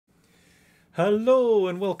Hello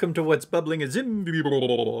and welcome to What's Bubbling at ZIM.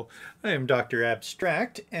 I am Dr.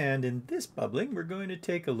 Abstract, and in this bubbling we're going to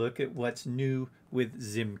take a look at what's new with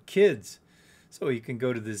ZIM Kids. So you can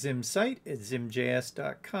go to the ZIM site at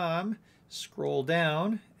zimjs.com, scroll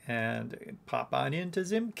down and pop on into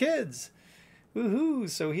ZIM Kids. Woohoo!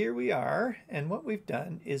 So here we are, and what we've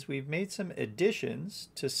done is we've made some additions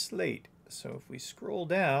to Slate. So if we scroll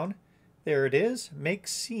down, there it is, make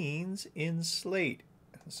scenes in Slate.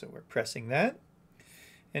 So we're pressing that.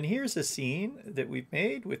 And here's a scene that we've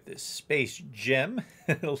made with this space gem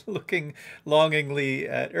looking longingly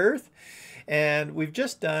at Earth. And we've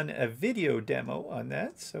just done a video demo on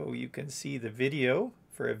that. So you can see the video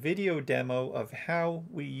for a video demo of how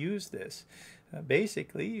we use this.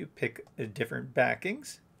 Basically, you pick different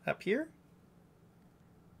backings up here,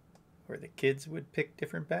 where the kids would pick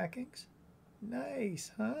different backings.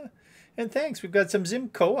 Nice, huh? And thanks, we've got some ZIM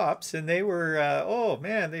co-ops, and they were, oh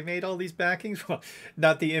man, they made all these backings. Well,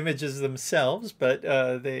 not the images themselves, but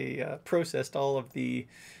they processed all of the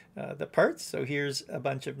parts. So here's a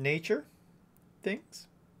bunch of nature things.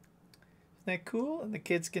 Isn't that cool? And the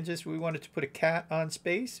kids can just, we wanted to put a cat on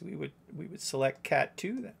space. We would select cat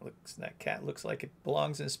 2. That cat looks like it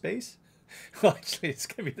belongs in space. Well, actually, it's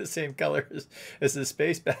going to be the same color as the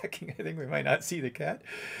space backing. I think we might not see the cat.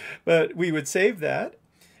 But we would save that.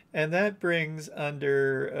 And that brings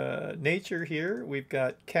under nature here, we've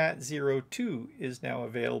got cat 02 is now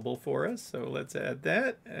available for us. So let's add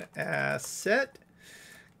that. Asset,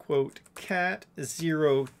 quote, cat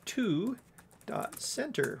 02 dot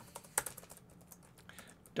center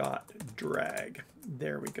dot drag.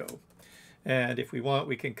 There we go. And if we want,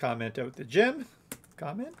 we can comment out the gem.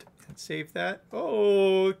 Comment. Save that.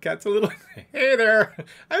 Oh, cat's a little, hey there,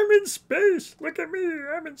 I'm in space. Look at me,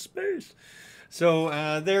 I'm in space. So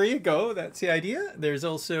there you go. That's the idea. There's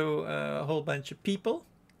also a whole bunch of people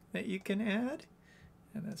that you can add.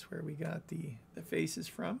 And that's where we got the faces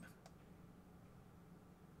from.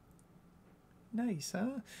 Nice,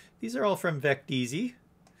 huh? These are all from VectEasy.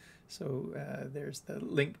 So there's the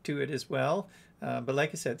link to it as well. But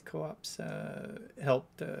like I said, co-ops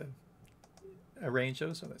helped arrange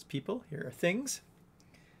those. So that's people. Here are things.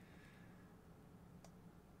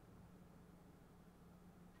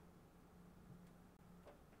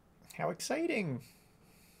 How exciting.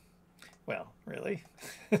 Well, really.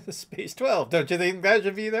 Space 12. Don't you think that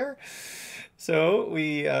should be there? So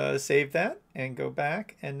we save that and go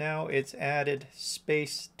back. And now it's added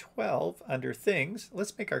space 12 under things.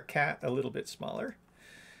 Let's make our cat a little bit smaller.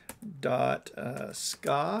 Dot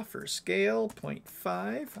ska for scale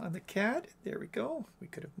 0.5 on the cat. There we go. We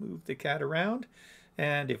could have moved the cat around,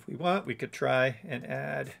 and if we want, we could try and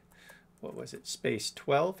add, what was it, space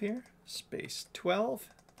 12 here, space 12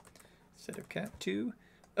 instead of cat 2.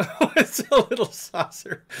 Oh, it's a little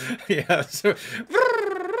saucer. Yeah, so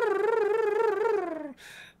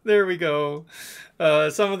there we go.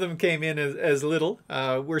 Some of them came in as little.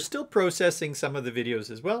 We're still processing some of the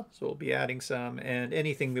videos as well, so we'll be adding some, and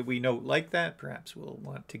anything that we note like that, perhaps we'll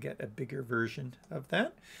want to get a bigger version of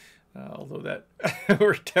that. Although that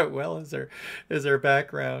worked out well as our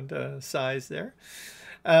background size there.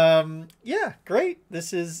 Yeah, great.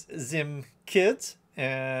 This is ZIM Kids,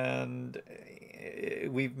 and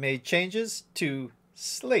we've made changes to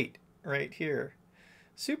Slate right here.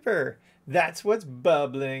 Super. That's what's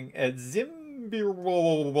bubbling at ZIM.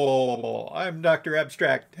 I'm Dr.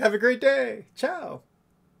 Abstract. Have a great day. Ciao.